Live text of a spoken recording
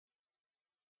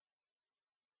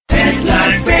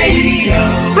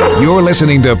You're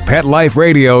listening to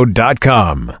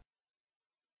PetLifeRadio.com.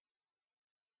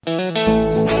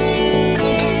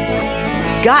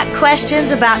 Got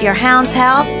questions about your hound's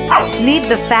health? Need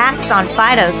the facts on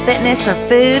Fido's fitness or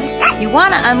food? You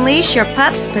want to unleash your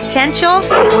pup's potential?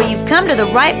 Well, you've come to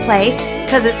the right place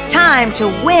because it's time to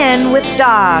win with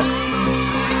dogs.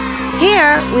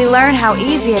 Here, we learn how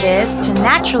easy it is to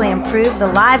naturally improve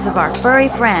the lives of our furry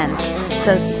friends.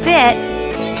 So sit,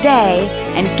 stay,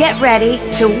 and get ready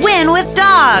to win with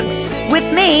dogs.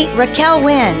 With me, Raquel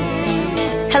Wynn.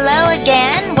 Hello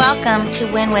again. Welcome to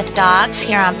Win with Dogs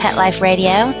here on Pet Life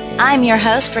Radio. I'm your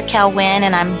host, Raquel Wynn,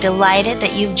 and I'm delighted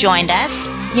that you've joined us.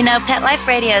 You know, Pet Life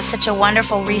Radio is such a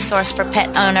wonderful resource for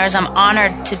pet owners. I'm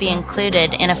honored to be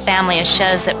included in a family of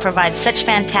shows that provide such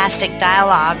fantastic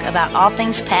dialogue about all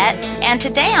things pet. And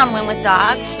today on Win with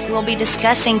Dogs, we'll be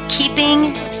discussing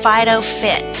keeping Fido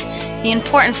fit, the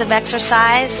importance of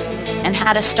exercise, and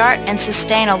how to start and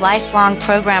sustain a lifelong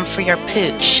program for your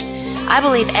pooch. I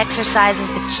believe exercise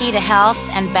is the key to health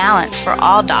and balance for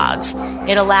all dogs.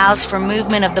 It allows for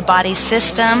movement of the body's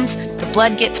systems, the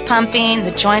blood gets pumping,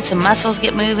 the joints and muscles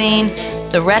get moving,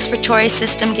 the respiratory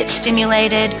system gets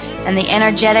stimulated, and the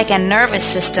energetic and nervous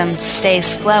system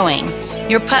stays flowing.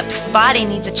 Your pup's body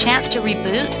needs a chance to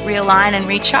reboot, realign, and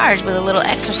recharge with a little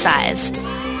exercise.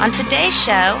 On today's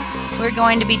show, we're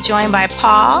going to be joined by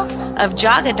Paul of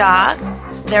Jog a Dog.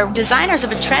 They're designers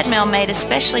of a treadmill made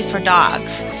especially for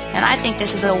dogs, and I think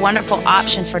this is a wonderful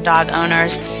option for dog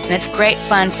owners, and it's great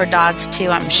fun for dogs too,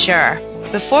 I'm sure.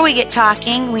 Before we get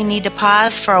talking, we need to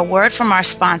pause for a word from our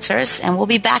sponsors, and we'll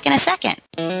be back in a second.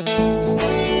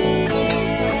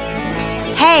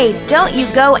 Hey, don't you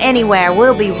go anywhere.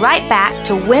 We'll be right back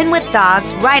to Win with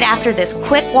Dogs right after this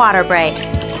quick water break.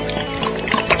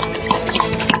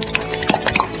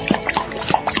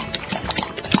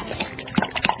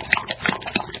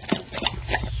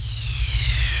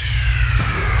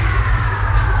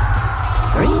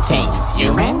 Greetings,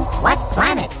 human. What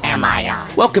planet am I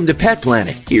on? Welcome to Pet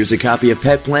Planet. Here's a copy of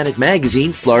Pet Planet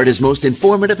Magazine, Florida's most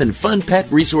informative and fun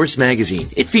pet resource magazine.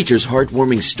 It features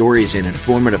heartwarming stories and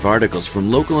informative articles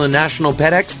from local and national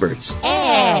pet experts.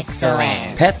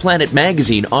 Excellent. Pet Planet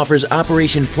Magazine offers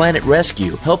Operation Planet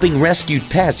Rescue, helping rescued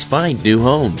pets find new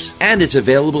homes. And it's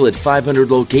available at 500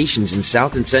 locations in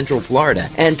South and Central Florida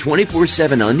and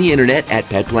 24/7 on the internet at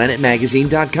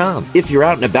PetPlanetMagazine.com. If you're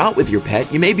out and about with your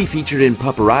pet, you may be featured in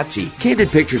Paparazzi,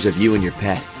 candid pictures of you and your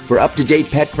pet. For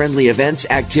up-to-date pet-friendly events,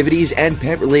 activities, and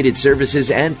pet-related services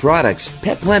and products,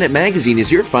 Pet Planet Magazine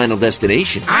is your final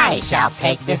destination. I shall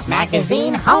take this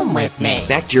magazine home with me.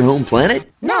 Back to your home planet?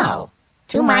 No,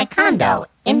 to my condo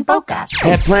in Boca.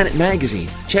 Pet Planet Magazine.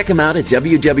 Check them out at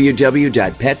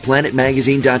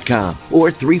www.petplanetmagazine.com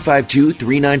or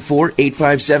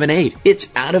 352-394-8578. It's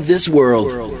out of this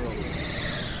world.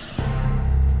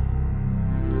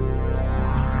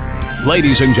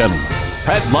 Ladies and gentlemen,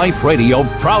 Pet Life Radio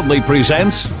proudly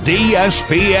presents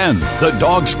DSPN, the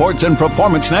Dog Sports and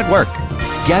Performance Network.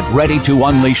 Get ready to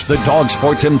unleash the dog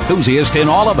sports enthusiast in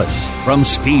all of us, from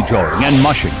speed drawing and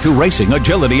mushing to racing,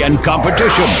 agility, and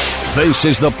competition. This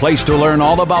is the place to learn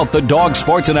all about the dog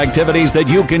sports and activities that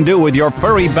you can do with your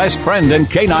furry best friend and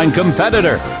canine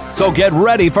competitor. So get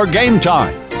ready for game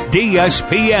time.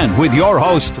 DSPN with your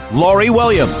host, Lori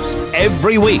Williams,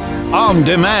 every week on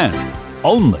demand.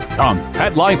 Only on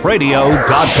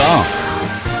PetLifeRadio.com.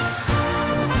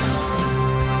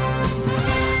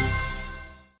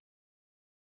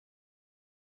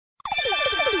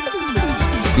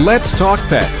 Let's Talk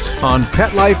Pets on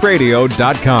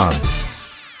PetLifeRadio.com.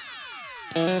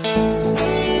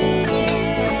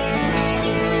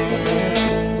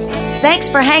 Thanks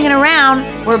for hanging around.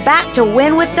 We're back to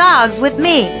Win with Dogs with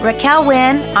me, Raquel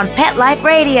Wynn, on Pet Life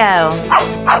Radio.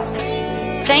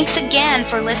 Thanks again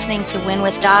for listening to Win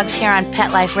with Dogs here on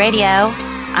Pet Life Radio.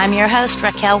 I'm your host,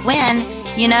 Raquel Wynn.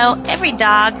 You know, every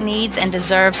dog needs and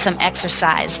deserves some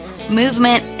exercise.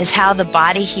 Movement is how the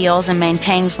body heals and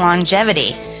maintains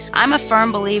longevity. I'm a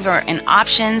firm believer in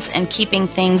options and keeping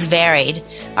things varied.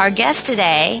 Our guest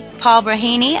today, Paul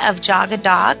Brahini of Jog a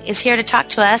Dog, is here to talk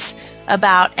to us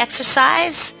about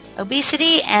exercise,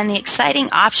 obesity, and the exciting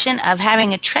option of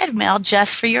having a treadmill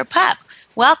just for your pup.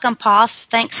 Welcome, Paul.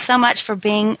 Thanks so much for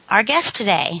being our guest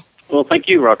today. Well, thank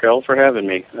you, Raquel, for having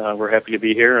me. We're happy to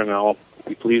be here, and I'll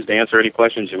be pleased to answer any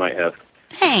questions you might have.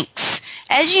 Thanks.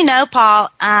 As you know, Paul,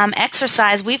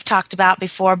 exercise we've talked about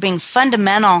before being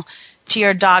fundamental to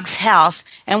your dog's health,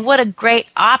 and what a great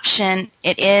option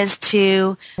it is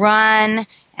to run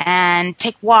and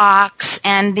take walks,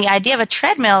 and the idea of a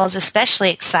treadmill is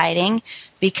especially exciting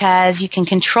because you can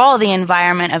control the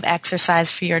environment of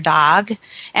exercise for your dog.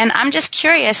 And I'm just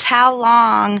curious, how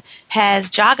long has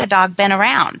Jog-A-Dog been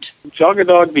around?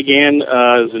 Jog-A-Dog began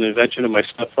as an invention of my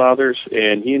stepfather's,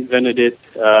 and he invented it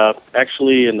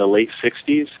actually in the late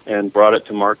 60s and brought it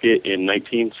to market in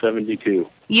 1972.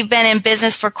 You've been in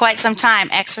business for quite some time.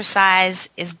 Exercise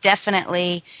is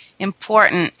definitely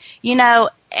important. You know,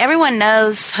 everyone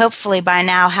knows, hopefully by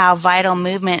now, how vital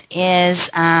movement is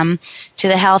to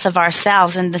the health of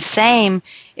ourselves, and the same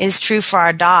is true for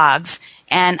our dogs.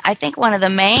 And I think one of the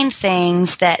main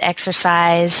things that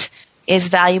exercise is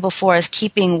valuable for is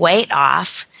keeping weight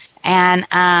off. And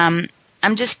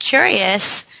I'm just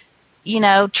curious, you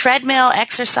know, treadmill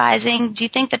exercising, do you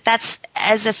think that that's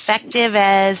as effective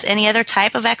as any other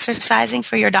type of exercising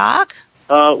for your dog?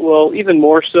 Well, even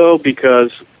more so,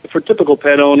 because for typical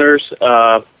pet owners,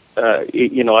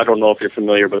 you know, I don't know if you're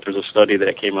familiar, but there's a study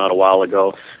that came out a while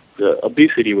ago. The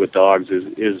obesity with dogs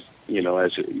is you know,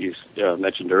 as you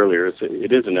mentioned earlier,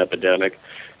 it is an epidemic.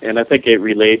 And I think it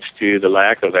relates to the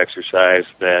lack of exercise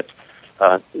that,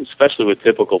 especially with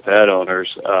typical pet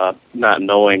owners, not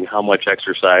knowing how much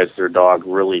exercise their dog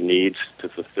really needs to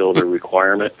fulfill their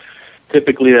requirement.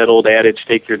 Typically, that old adage,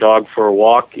 take your dog for a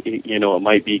walk, you know, it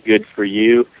might be good for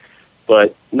you,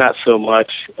 but not so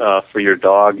much for your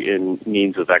dog in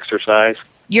means of exercise.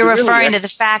 You're referring to the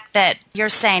fact that you're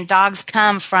saying dogs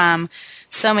come from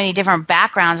so many different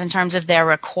backgrounds in terms of their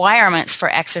requirements for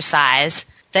exercise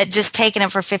that just taking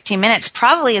it for 15 minutes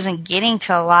probably isn't getting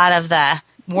to a lot of the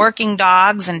working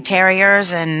dogs and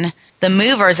terriers and the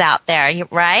movers out there,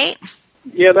 right?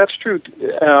 Yeah, that's true.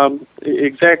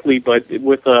 Exactly, but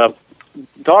with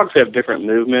dogs have different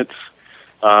movements.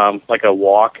 Like a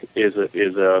walk is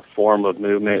a form of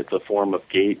movement. It's a form of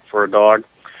gait for a dog.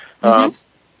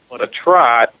 But a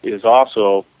trot is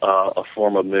also a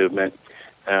form of movement.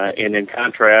 And in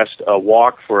contrast, a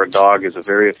walk for a dog is a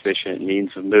very efficient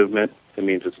means of movement. It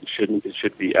means it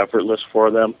should be effortless for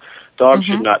them. Dogs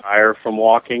should not tire from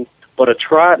walking. But a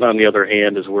trot, on the other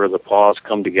hand, is where the paws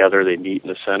come together. They meet in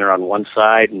the center on one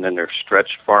side, and then they're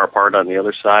stretched far apart on the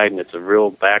other side, and it's a real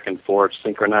back and forth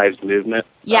synchronized movement.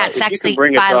 Yeah, it's actually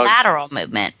bilateral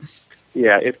movement.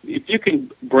 Yeah, if you can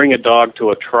bring a dog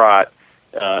to a trot,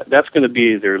 that's going to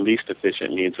be their least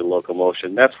efficient means of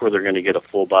locomotion. That's where they're going to get a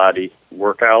full body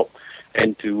workout.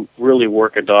 And to really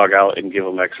work a dog out and give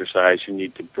them exercise, you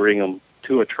need to bring them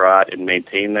to a trot and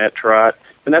maintain that trot.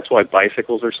 And that's why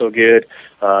bicycles are so good.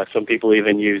 Some people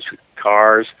even use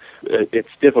cars. It's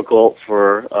difficult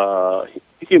for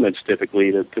humans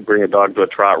typically to bring a dog to a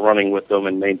trot running with them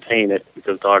and maintain it,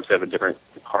 because dogs have a different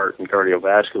heart and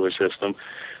cardiovascular system.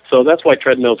 So that's why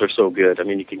treadmills are so good. I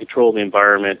mean, you can control the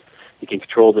environment. You can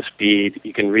control the speed.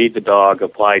 You can read the dog,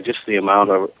 apply just the amount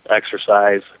of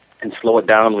exercise, and slow it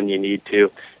down when you need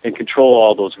to, and control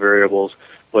all those variables.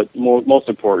 But most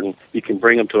important, you can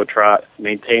bring them to a trot,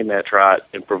 maintain that trot,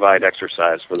 and provide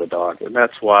exercise for the dog. And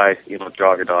that's why, you know,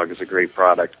 Jog-A-Dog is a great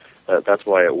product. That's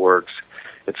why it works.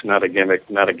 It's not a gimmick,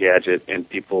 not a gadget, and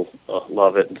people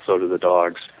love it, and so do the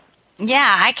dogs.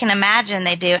 Yeah, I can imagine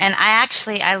they do. And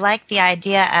I like the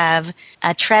idea of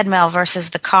a treadmill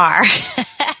versus the car.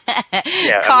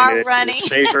 Yeah, car running. It's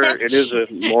safer. It is a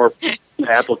more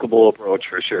applicable approach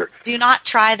for sure. Do not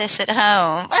try this at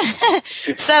home.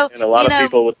 So, and a lot of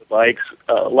people with the bikes,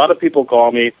 a lot of people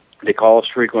call me. They call us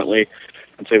frequently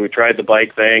and say, we tried the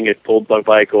bike thing. It pulled my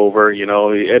bike over. You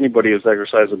know, anybody who's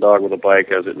exercised a dog with a bike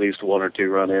has at least one or two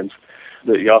run-ins.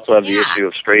 You also have the issue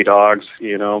of stray dogs.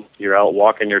 You know, you're out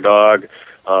walking your dog,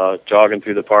 jogging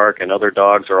through the park, and other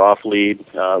dogs are off lead.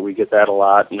 We get that a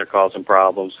lot, and they're causing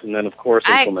problems. And then, of course,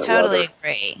 inclement weather. I totally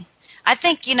agree. I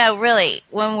think, you know, really,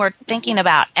 when we're thinking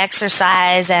about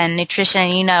exercise and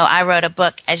nutrition, you know, I wrote a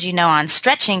book, as you know, on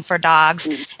stretching for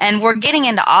dogs, and we're getting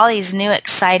into all these new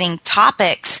exciting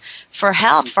topics for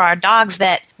health for our dogs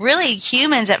that really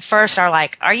humans at first are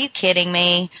like, are you kidding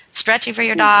me? Stretching for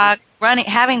your dog?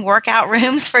 Having workout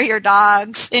rooms for your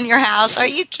dogs in your house. Are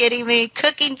you kidding me?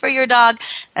 Cooking for your dog.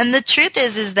 And the truth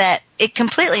is that it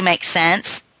completely makes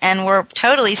sense, and we're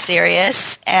totally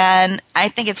serious, and I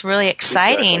think it's really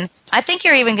exciting. Exactly. I think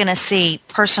you're even going to see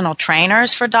personal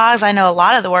trainers for dogs. I know a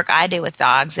lot of the work I do with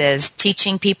dogs is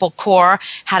teaching people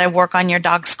how to work on your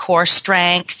dog's core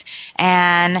strength,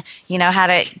 and, you know, how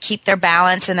to keep their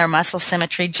balance and their muscle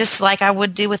symmetry, just like I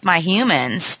would do with my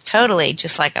humans, totally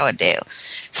just like I would do.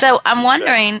 So I'm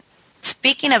wondering,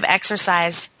 speaking of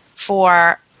exercise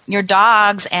for your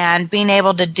dogs and being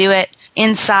able to do it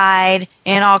inside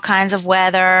in all kinds of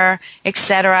weather,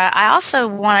 etc., I also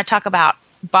want to talk about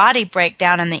body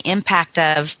breakdown and the impact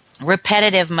of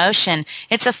repetitive motion.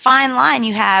 It's a fine line.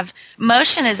 You have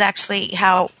motion is actually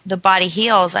how the body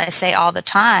heals, I say all the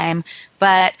time.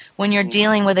 But when you're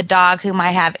dealing with a dog who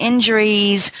might have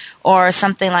injuries or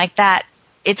something like that,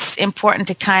 it's important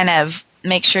to kind of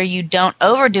make sure you don't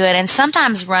overdo it. And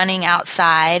sometimes running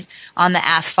outside on the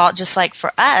asphalt, just like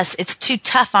for us, it's too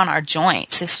tough on our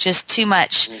joints. It's just too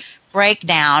much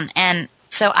breakdown. And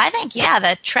so I think,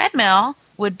 the treadmill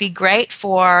would be great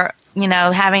for,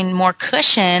 having more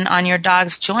cushion on your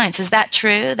dog's joints. Is that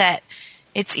true, that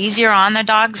it's easier on the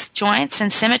dog's joints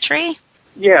and symmetry?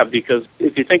 Yeah, because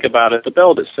if you think about it, the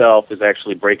belt itself is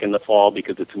actually breaking the fall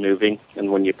because it's moving, and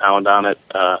when you pound on it,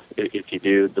 if you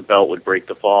do, the belt would break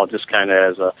the fall. Just kind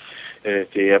of as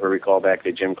if you ever recall back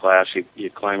to gym class, you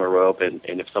climb a rope, and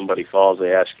if somebody falls,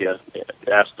 they ask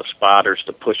the spotters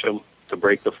to push them to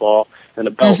break the fall, and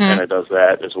the belt kind of does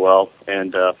that as well.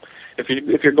 And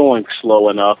if you're going slow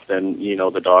enough, then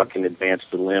the dog can advance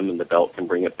the limb, and the belt can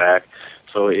bring it back,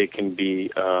 so it can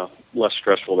be less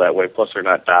stressful that way. Plus, they're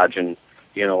not dodging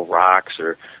rocks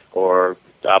or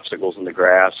obstacles in the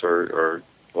grass or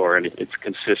anything. It's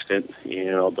consistent.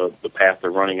 The path they're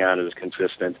running on is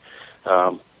consistent.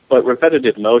 But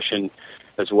repetitive motion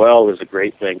as well is a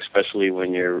great thing, especially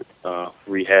when you're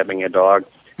rehabbing a dog.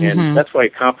 And that's why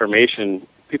conformation,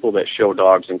 people that show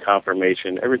dogs in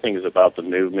conformation, everything is about the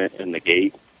movement and the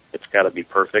gait. It's got to be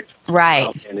perfect. Right.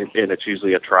 And it's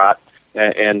usually a trot.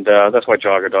 And that's why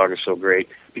jogger dog is so great,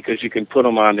 because you can put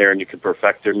them on there and you can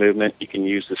perfect their movement. You can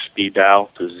use the speed dial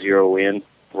to zero in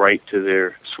right to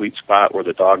their sweet spot where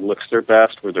the dog looks their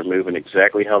best, where they're moving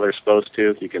exactly how they're supposed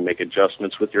to. You can make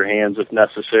adjustments with your hands if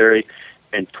necessary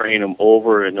and train them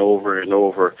over and over and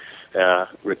over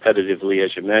repetitively,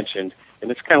 as you mentioned. And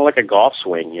it's kind of like a golf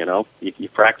swing, You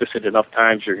practice it enough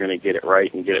times, you're going to get it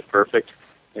right and get it perfect.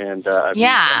 And I've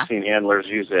seen handlers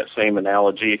use that same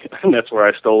analogy, and that's where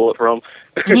I stole it from.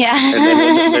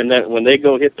 Yeah. and then when they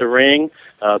go hit the ring,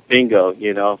 bingo,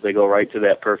 they go right to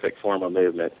that perfect form of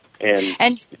movement.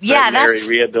 And that's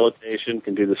rehabilitation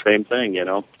can do the same thing,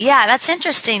 Yeah, that's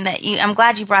interesting I'm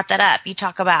glad you brought that up. You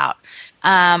talk about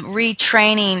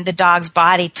retraining the dog's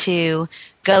body to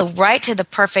go right to the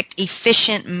perfect,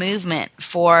 efficient movement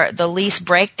for the least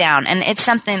breakdown. And it's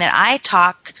something that I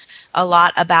talk a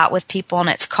lot about with people, and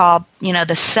it's called,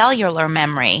 the cellular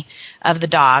memory of the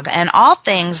dog. And all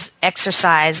things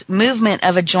exercise, movement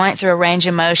of a joint through a range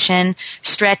of motion,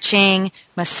 stretching,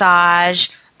 massage,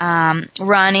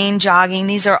 running, jogging,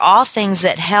 these are all things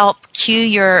that help cue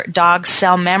your dog's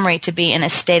cell memory to be in a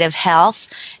state of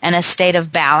health and a state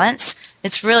of balance.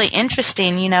 It's really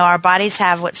interesting. Our bodies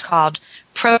have what's called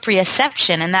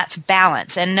proprioception, and that's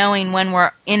balance, and knowing when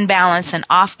we're in balance and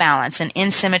off balance and in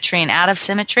symmetry and out of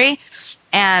symmetry.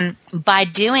 And by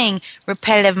doing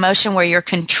repetitive motion where you're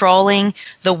controlling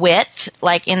the width,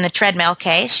 like in the treadmill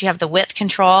case, you have the width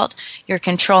controlled, you're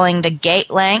controlling the gait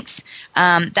length,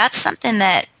 that's something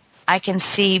that I can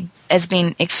see as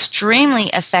being extremely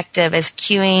effective as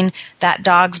cueing that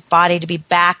dog's body to be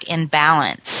back in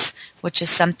balance, which is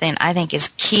something I think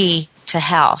is key to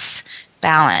health.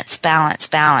 Balance, balance,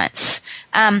 balance.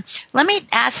 Let me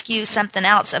ask you something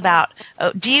else about,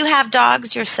 do you have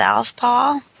dogs yourself,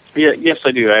 Paul? Yeah, yes,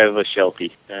 I do. I have a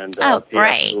Sheltie, and he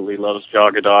absolutely loves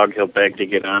jogger dog. He'll beg to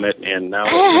get on it, and now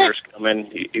that winter's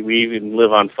coming, we even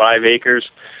live on 5 acres,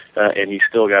 and he's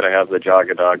still got to have the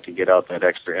jogger dog to get out that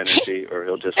extra energy, or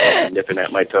he'll just be nipping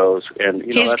at my toes. And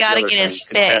he's got to get his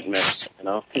fix.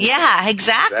 Yeah,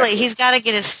 exactly. He's got to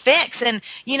get his fix, and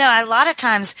a lot of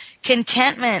times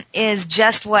contentment is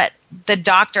just what the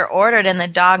doctor ordered and the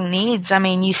dog needs. I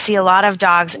mean, you see a lot of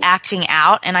dogs acting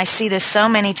out, and I see this so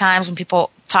many times when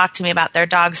people talk to me about their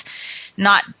dogs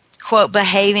not, quote,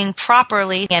 behaving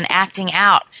properly and acting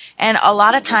out. And a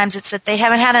lot of times it's that they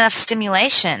haven't had enough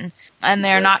stimulation and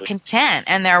they're not content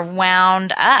and they're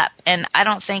wound up. And I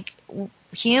don't think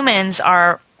humans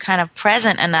are kind of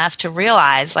present enough to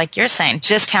realize, like you're saying,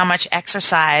 just how much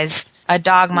exercise a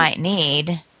dog might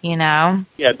need,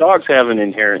 Yeah, dogs have an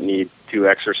inherent need to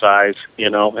exercise,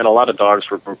 and a lot of dogs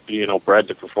were, bred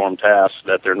to perform tasks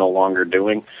that they're no longer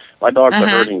doing. My dog's a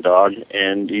herding dog,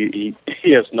 and he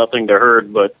has nothing to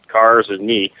herd but cars and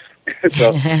me.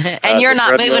 So, and you're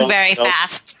not moving very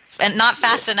fast, and not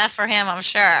fast enough for him, I'm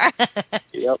sure.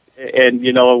 Yep.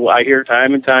 And, I hear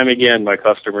time and time again, my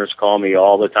customers call me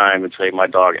all the time and say, my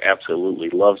dog absolutely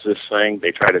loves this thing.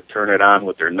 They try to turn it on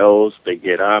with their nose. They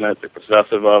get on it. They're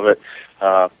possessive of it.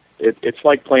 It's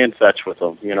like playing fetch with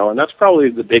them, and that's probably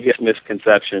the biggest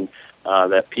misconception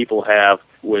that people have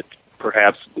with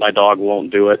perhaps my dog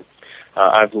won't do it.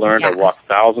 I've learned, I walk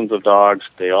thousands of dogs.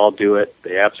 They all do it.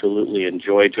 They absolutely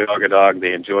enjoy jog a dog.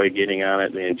 They enjoy getting on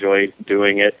it. They enjoy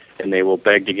doing it, and they will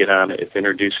beg to get on it if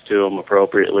introduced to them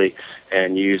appropriately,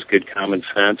 and use good common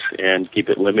sense and keep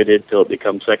it limited till it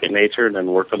becomes second nature, and then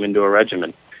work them into a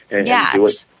regimen and do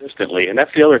it consistently. And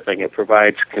that's the other thing. It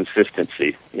provides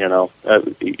consistency.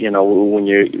 When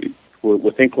you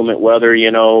with inclement weather,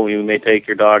 you may take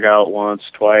your dog out once,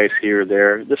 twice, here or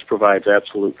there. This provides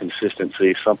absolute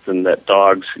consistency, something that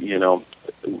dogs,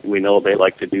 we know they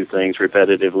like to do things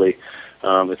repetitively.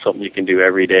 It's something you can do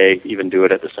every day, even do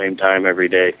it at the same time every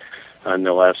day, and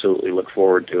they'll absolutely look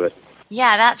forward to it.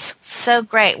 Yeah, that's so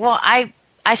great. Well, I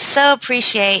so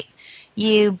appreciate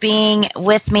you being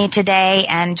with me today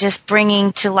and just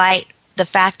bringing to light the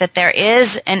fact that there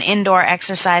is an indoor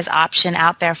exercise option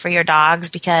out there for your dogs,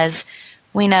 because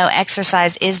we know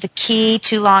exercise is the key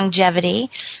to longevity.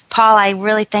 Paul, I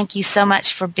really thank you so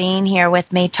much for being here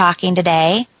with me talking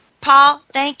today. Paul,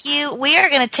 thank you. We are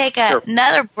going to take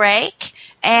another break,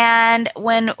 and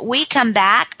when we come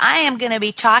back, I am going to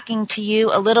be talking to you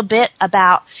a little bit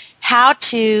about how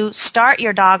to start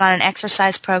your dog on an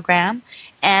exercise program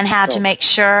and how to make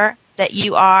sure that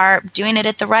you are doing it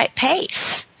at the right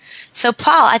pace. So,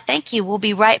 Paul, I thank you. We'll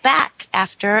be right back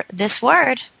after this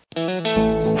word.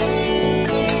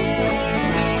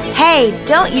 Hey,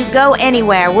 don't you go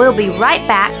anywhere. We'll be right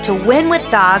back to Win with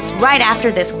Dogs right after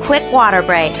this quick water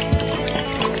break.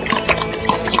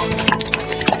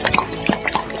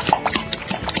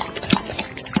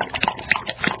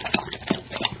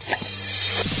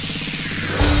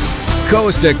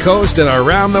 Coast to coast and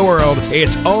around the world,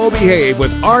 it's All Behave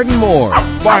with Arden Moore.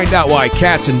 Find out why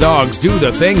cats and dogs do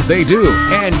the things they do,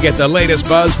 and get the latest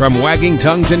buzz from wagging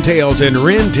tongues and tails in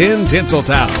Rin Tin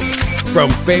Tinseltown. From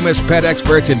famous pet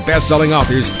experts and best-selling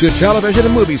authors to television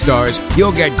and movie stars,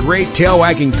 you'll get great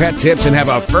tail-wagging pet tips and have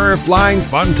a fur-flying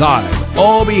fun time.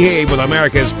 All Behave with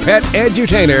America's pet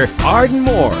edutainer, Arden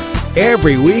Moore.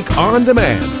 Every week on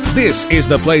demand. This is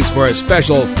the place for a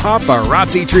special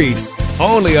paparazzi treat.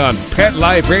 Only on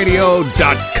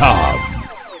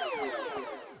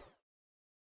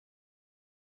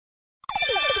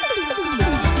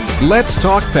PetLifeRadio.com. Let's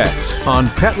Talk Pets on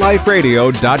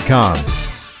PetLifeRadio.com.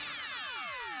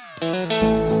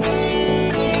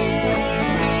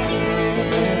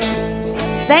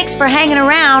 Thanks for hanging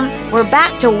around. We're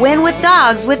back to Win with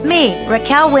Dogs with me,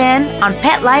 Raquel Wynn, on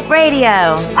Pet Life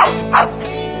Radio.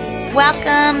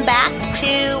 Welcome back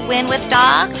to Win with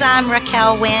Dogs. I'm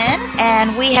Raquel Wynn,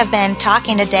 and we have been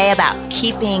talking today about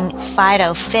keeping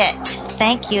Fido fit.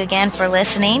 Thank you again for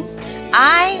listening.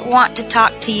 I want to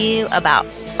talk to you about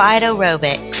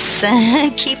Fido-aerobics.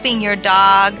 Keeping your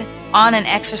dog on an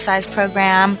exercise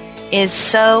program is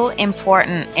so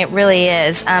important. It really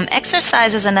is.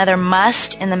 Exercise is another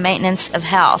must in the maintenance of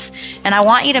health, and I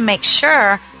want you to make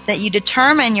sure that you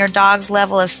determine your dog's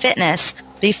level of fitness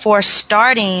before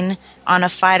starting on a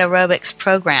Fido-aerobics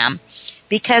program.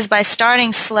 Because by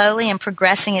starting slowly and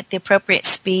progressing at the appropriate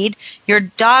speed, your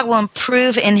dog will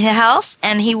improve in health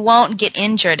and he won't get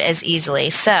injured as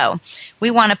easily. So we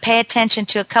want to pay attention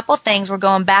to a couple things. We're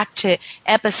going back to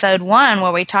episode 1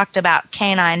 where we talked about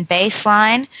canine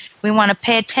baseline. We want to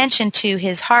pay attention to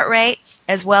his heart rate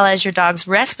as well as your dog's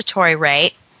respiratory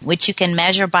rate, which you can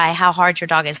measure by how hard your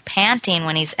dog is panting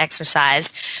when he's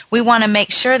exercised. We want to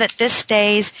make sure that this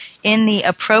stays in the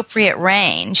appropriate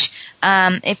range.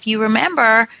 If you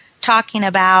remember talking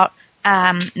about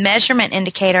measurement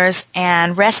indicators,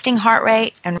 and resting heart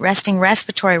rate and resting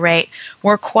respiratory rate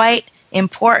were quite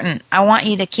important. I want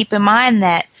you to keep in mind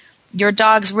that your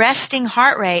dog's resting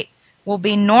heart rate will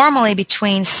be normally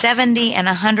between 70 and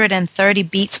 130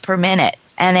 beats per minute.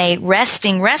 And a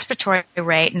resting respiratory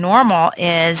rate, normal,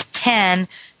 is 10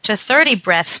 to 30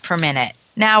 breaths per minute.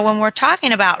 Now, when we're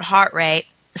talking about heart rate,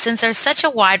 since there's such a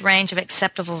wide range of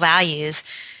acceptable values,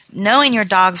 knowing your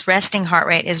dog's resting heart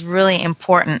rate is really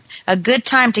important. A good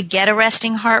time to get a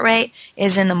resting heart rate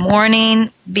is in the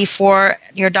morning before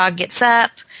your dog gets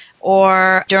up,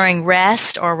 or during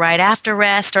rest, or right after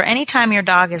rest, or anytime your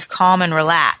dog is calm and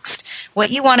relaxed.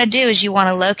 What you want to do is you want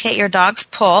to locate your dog's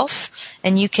pulse,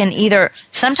 and you can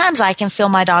sometimes I can feel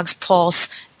my dog's pulse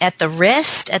at the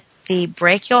wrist, at the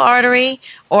brachial artery,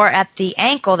 or at the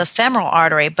ankle, the femoral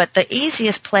artery, but the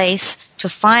easiest place to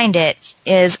find it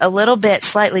is a little bit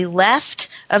slightly left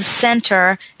of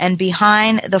center and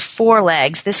behind the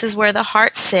forelegs. This is where the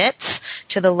heart sits,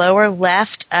 to the lower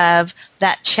left of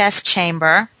that chest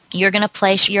chamber. You're going to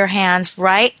place your hands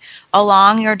right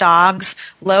along your dog's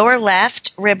lower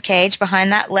left rib cage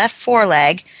behind that left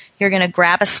foreleg. You're going to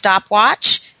grab a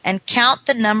stopwatch and count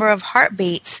the number of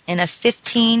heartbeats in a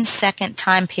 15-second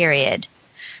time period.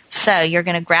 So you're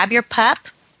going to grab your pup,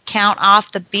 count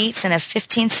off the beats in a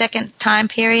 15-second time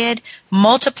period,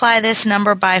 multiply this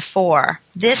number by 4.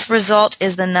 This result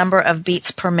is the number of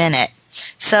beats per minute.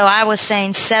 So I was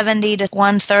saying 70 to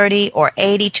 130 or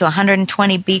 80 to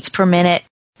 120 beats per minute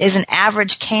is an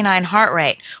average canine heart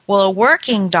rate. Well, a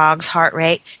working dog's heart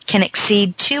rate can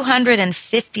exceed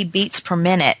 250 beats per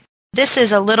minute. This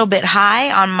is a little bit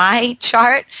high on my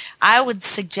chart. I would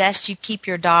suggest you keep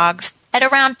your dogs at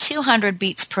around 200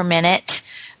 beats per minute.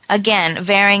 Again,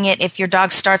 varying it. If your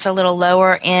dog starts a little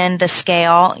lower in the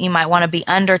scale, you might want to be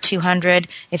under 200.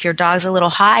 If your dog's a little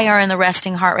higher in the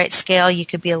resting heart rate scale, you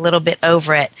could be a little bit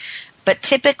over it. But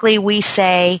typically we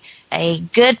say a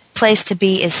good place to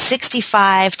be is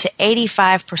 65 to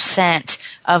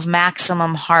 85% of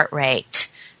maximum heart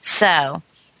rate. So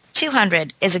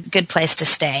 200 is a good place to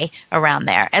stay around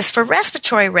there. As for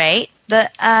respiratory rate, the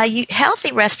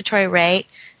healthy respiratory rate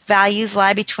values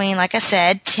lie between, like I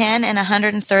said, 10 and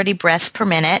 130 breaths per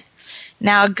minute.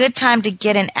 Now, a good time to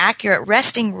get an accurate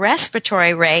resting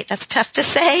respiratory rate, that's tough to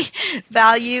say,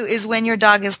 value is when your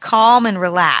dog is calm and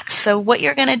relaxed. So what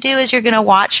you're going to do is you're going to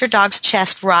watch your dog's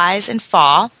chest rise and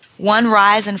fall. 1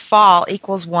 rise and fall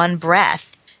equals 1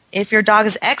 breath. If your dog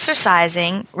is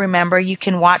exercising, remember, you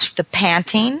can watch the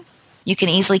panting. You can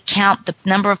easily count the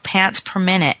number of pants per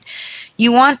minute.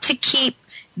 You want to keep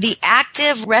the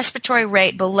active respiratory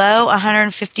rate below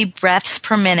 150 breaths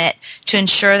per minute to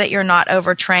ensure that you're not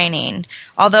overtraining.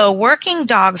 Although a working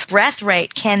dog's breath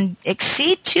rate can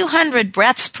exceed 200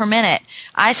 breaths per minute,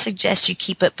 I suggest you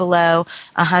keep it below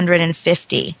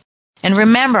 150. And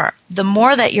remember, the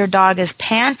more that your dog is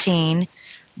panting,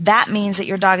 that means that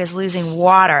your dog is losing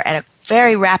water at a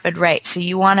very rapid rate. So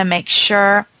you want to make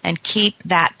sure and keep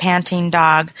that panting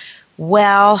dog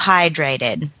well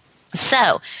hydrated.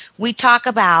 So we talk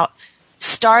about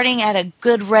starting at a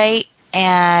good rate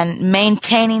and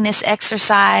maintaining this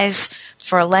exercise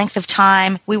for a length of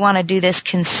time. We want to do this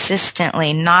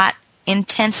consistently, not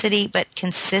intensity, but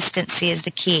consistency is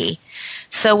the key.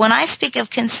 So when I speak of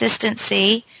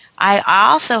consistency, I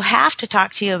also have to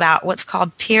talk to you about what's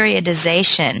called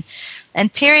periodization.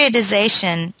 And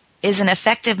periodization is an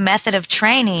effective method of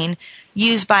training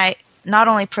used by not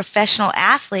only professional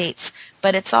athletes,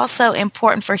 but it's also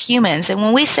important for humans. And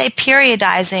when we say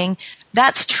periodizing,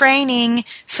 that's training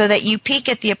so that you peak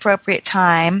at the appropriate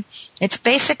time. It's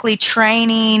basically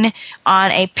training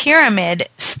on a pyramid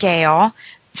scale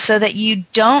so that you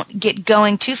don't get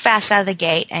going too fast out of the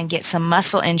gate and get some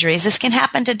muscle injuries. This can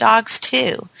happen to dogs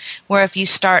too, where if you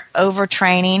start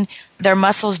overtraining, their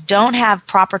muscles don't have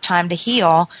proper time to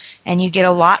heal and you get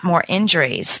a lot more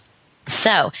injuries.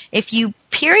 So if you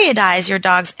periodize your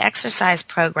dog's exercise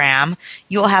program,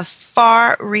 you'll have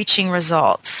far-reaching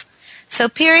results. So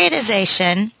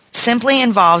periodization simply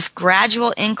involves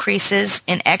gradual increases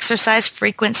in exercise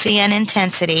frequency and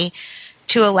intensity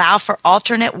to allow for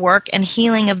alternate work and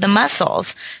healing of the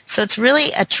muscles. So it's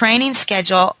really a training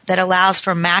schedule that allows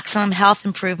for maximum health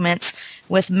improvements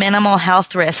with minimal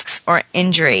health risks or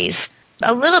injuries.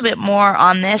 A little bit more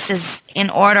on this is in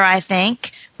order, I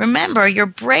think. Remember, you're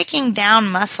breaking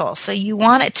down muscle, so you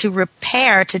want it to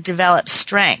repair to develop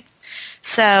strength.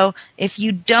 So if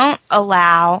you don't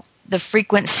allow the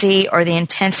frequency or the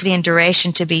intensity and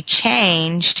duration to be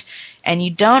changed, and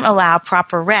you don't allow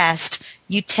proper rest,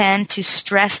 you tend to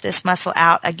stress this muscle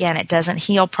out. Again, it doesn't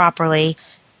heal properly.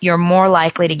 You're more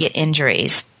likely to get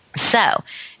injuries. So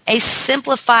a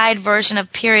simplified version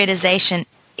of periodization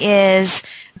is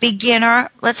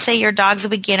beginner. Let's say your dog's a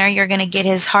beginner. You're going to get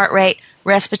his heart rate,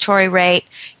 respiratory rate.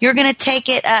 You're going to take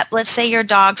it up. Let's say your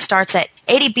dog starts at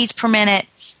 80 beats per minute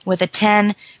with a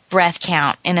 10 breath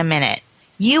count in a minute.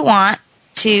 You want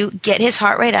to get his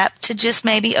heart rate up to just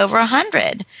maybe over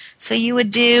 100. So you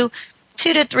would do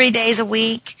 2 to 3 days a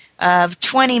week of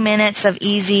 20 minutes of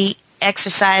easy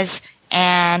exercise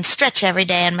and stretch every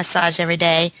day and massage every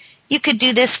day. You could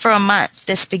do this for a month,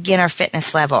 this beginner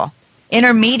fitness level.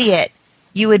 Intermediate,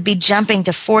 you would be jumping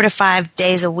to 4 to 5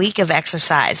 days a week of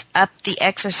exercise, up the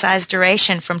exercise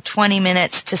duration from 20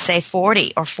 minutes to, say,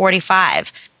 40 or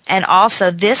 45. And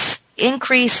also this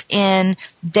increase in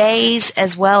days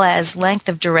as well as length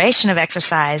of duration of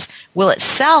exercise will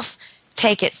itself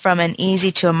take it from an easy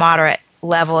to a moderate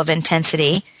level of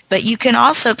intensity. But you can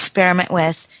also experiment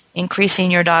with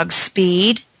increasing your dog's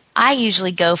speed. I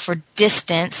usually go for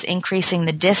distance, increasing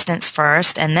the distance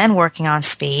first and then working on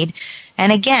speed.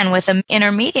 And again, with an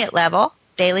intermediate level,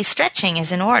 daily stretching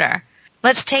is in order.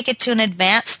 Let's take it to an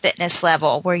advanced fitness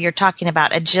level where you're talking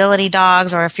about agility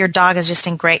dogs, or if your dog is just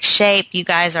in great shape, you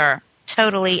guys are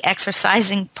totally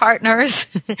exercising partners.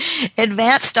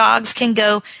 Advanced dogs can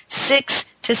go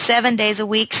 6 to to 7 days a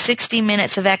week, 60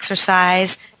 minutes of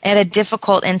exercise at a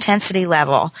difficult intensity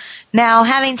level. Now,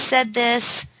 having said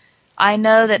this, I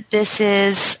know that this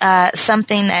is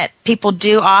something that people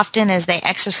do often is they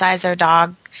exercise their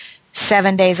dog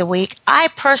 7 days a week. I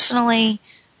personally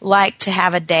like to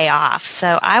have a day off,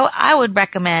 so I would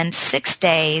recommend 6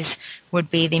 days would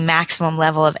be the maximum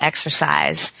level of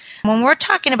exercise. When we're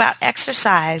talking about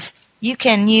exercise, you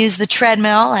can use the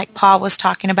treadmill like Paul was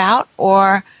talking about,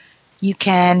 or you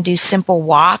can do simple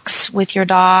walks with your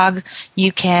dog.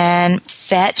 You can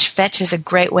fetch. Fetch is a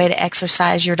great way to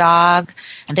exercise your dog.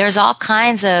 And there's all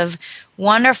kinds of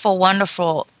wonderful,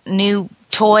 wonderful new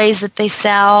toys that they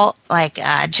sell, like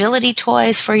agility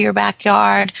toys for your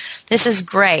backyard. This is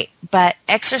great, but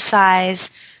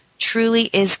exercise truly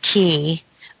is key.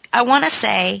 I want to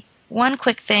say one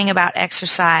quick thing about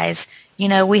exercise. You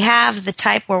know, we have the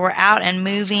type where we're out and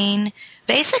moving.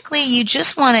 Basically, you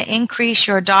just want to increase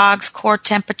your dog's core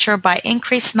temperature by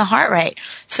increasing the heart rate.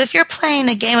 So if you're playing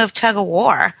a game of tug of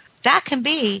war, that can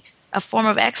be a form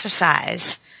of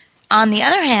exercise. On the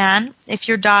other hand, if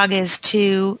your dog is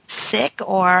too sick,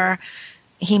 or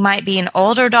he might be an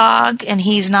older dog and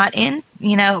he's not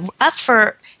up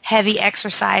for heavy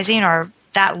exercising or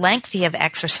that lengthy of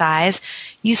exercise,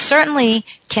 you certainly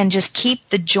can just keep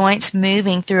the joints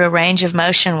moving through a range of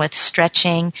motion with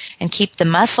stretching and keep the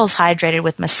muscles hydrated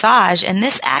with massage. And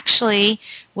this actually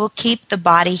will keep the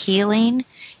body healing.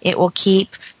 It will keep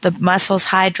the muscles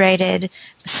hydrated.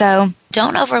 So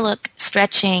don't overlook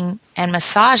stretching and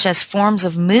massage as forms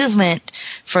of movement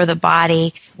for the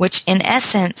body, which in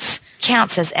essence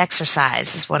counts as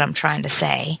exercise, is what I'm trying to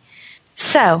say.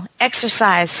 So,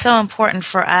 exercise, so important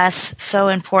for us, so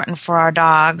important for our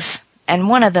dogs. And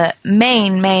one of the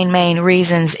main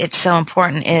reasons it's so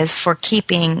important is for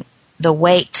keeping the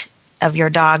weight of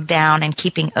your dog down and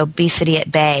keeping obesity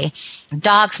at bay.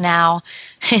 Dogs now,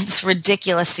 it's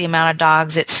ridiculous the amount of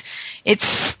dogs.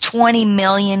 It's 20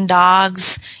 million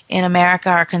dogs in America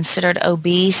are considered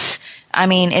obese. I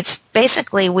mean, it's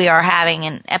basically we are having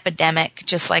an epidemic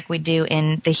just like we do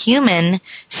in the human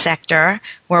sector,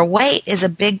 where weight is a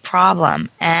big problem.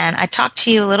 And I talked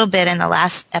to you a little bit in the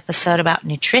last episode about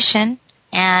nutrition,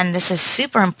 and this is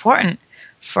super important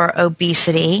for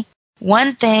obesity.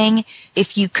 One thing,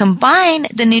 if you combine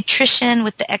the nutrition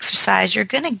with the exercise, you're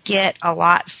going to get a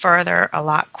lot further, a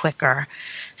lot quicker.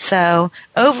 So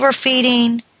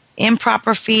overfeeding,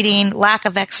 improper feeding, lack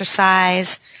of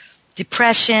exercise,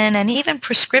 depression, and even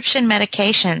prescription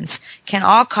medications can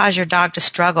all cause your dog to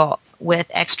struggle with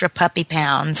extra puppy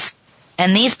pounds.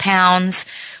 And these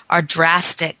pounds are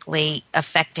drastically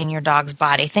affecting your dog's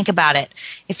body. Think about it.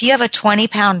 If you have a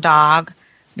 20-pound dog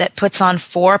that puts on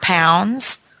 4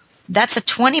 pounds, that's a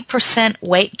 20%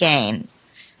 weight gain.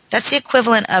 That's the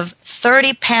equivalent of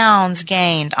 30 pounds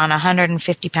gained on a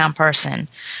 150-pound person.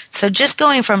 So just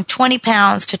going from 20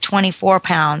 pounds to 24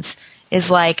 pounds is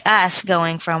like us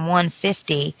going from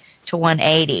 150 to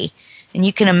 180. And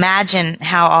you can imagine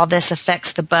how all this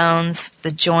affects the bones,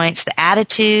 the joints, the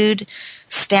attitude,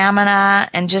 stamina,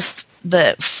 and just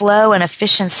the flow and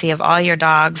efficiency of all your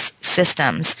dog's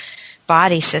systems,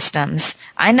 body systems.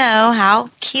 I know how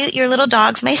cute your little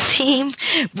dogs may seem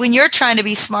when you're trying to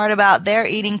be smart about their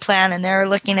eating plan and they're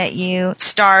looking at you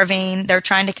starving. They're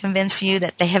trying to convince you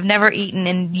that they have never eaten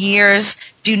in years.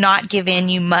 Do not give in.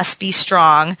 You must be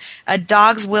strong. A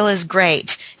dog's will is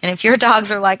great. And if your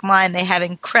dogs are like mine, they have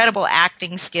incredible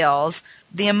acting skills.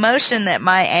 The emotion that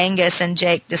my Angus and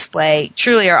Jake display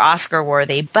truly are Oscar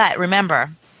worthy. But remember,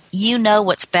 you know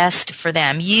what's best for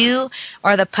them. You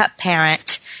are the pup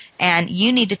parent, and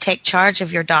you need to take charge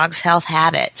of your dog's health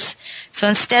habits. So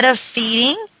instead of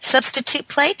feeding, substitute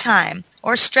playtime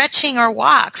or stretching or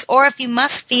walks. Or if you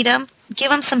must feed them,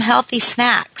 give them some healthy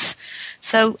snacks.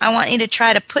 So I want you to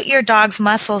try to put your dog's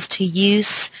muscles to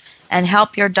use and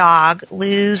help your dog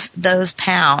lose those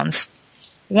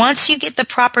pounds. Once you get the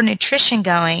proper nutrition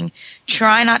going,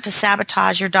 try not to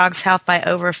sabotage your dog's health by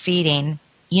overfeeding.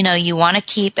 You know, you want to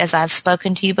keep, as I've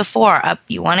spoken to you before,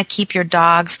 you want to keep your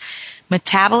dog's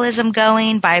metabolism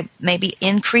going by maybe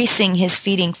increasing his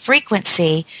feeding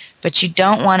frequency, but you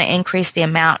don't want to increase the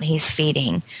amount he's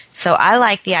feeding. So I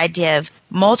like the idea of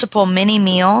multiple mini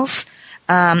meals.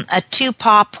 A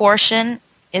 2-paw portion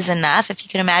is enough. If you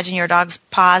can imagine your dog's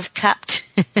paws cupped,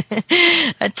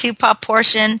 a 2-paw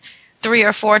portion 3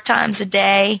 or 4 times a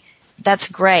day,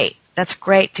 that's great. That's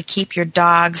great to keep your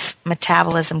dog's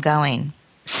metabolism going.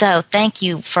 So thank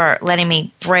you for letting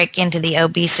me break into the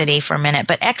obesity for a minute.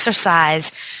 But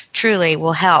exercise truly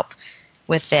will help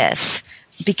with this,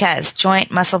 because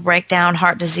joint muscle breakdown,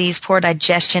 heart disease, poor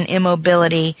digestion,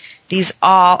 immobility, these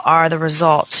all are the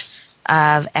result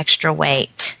of extra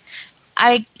weight.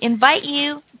 I invite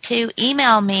you to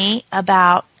email me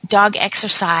about dog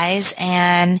exercise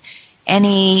and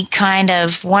any kind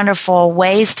of wonderful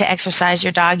ways to exercise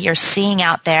your dog you're seeing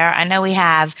out there. I know we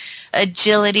have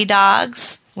agility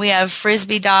dogs, we have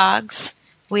frisbee dogs,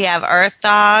 we have earth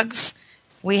dogs,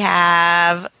 we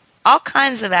have all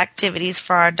kinds of activities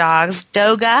for our dogs.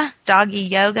 Doggy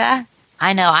yoga.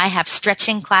 I know I have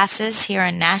stretching classes here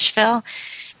in Nashville,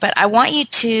 but I want you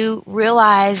to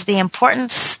realize the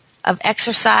importance of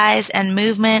exercise and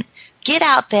movement. Get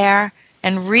out there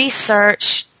and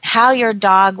research how your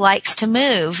dog likes to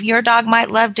move. Your dog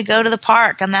might love to go to the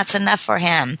park, and that's enough for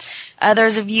him.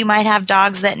 Others of you might have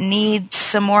dogs that need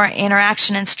some more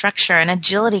interaction and structure. An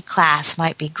agility class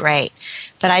might be great.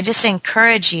 But I just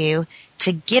encourage you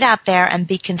to get out there and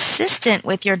be consistent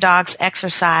with your dog's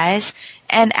exercise.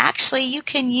 And actually, you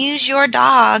can use your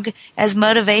dog as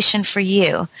motivation for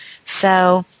you.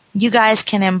 So you guys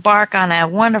can embark on a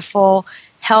wonderful,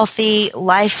 healthy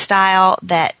lifestyle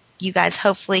that you guys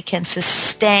hopefully can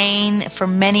sustain for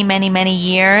many, many, many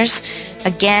years.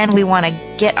 Again, we want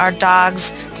to get our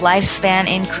dog's lifespan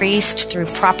increased through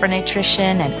proper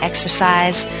nutrition and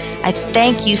exercise. I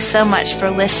thank you so much for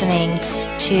listening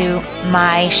to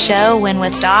my show, Win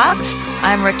with Dogs.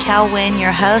 I'm Raquel Wynn,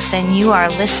 your host, and you are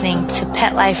listening to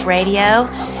Pet Life Radio.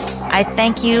 I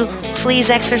thank you. Please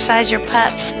exercise your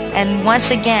pups. And once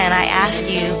again, I ask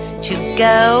you to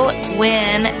go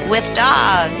win with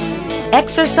dogs.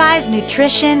 Exercise,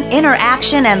 nutrition,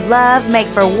 interaction, and love make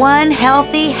for one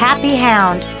healthy, happy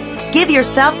hound. Give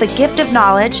yourself the gift of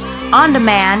knowledge on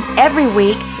demand every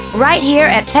week right here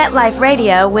at Pet Life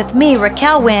Radio with me,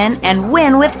 Raquel Wynn, and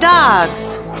Win with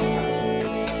Dogs.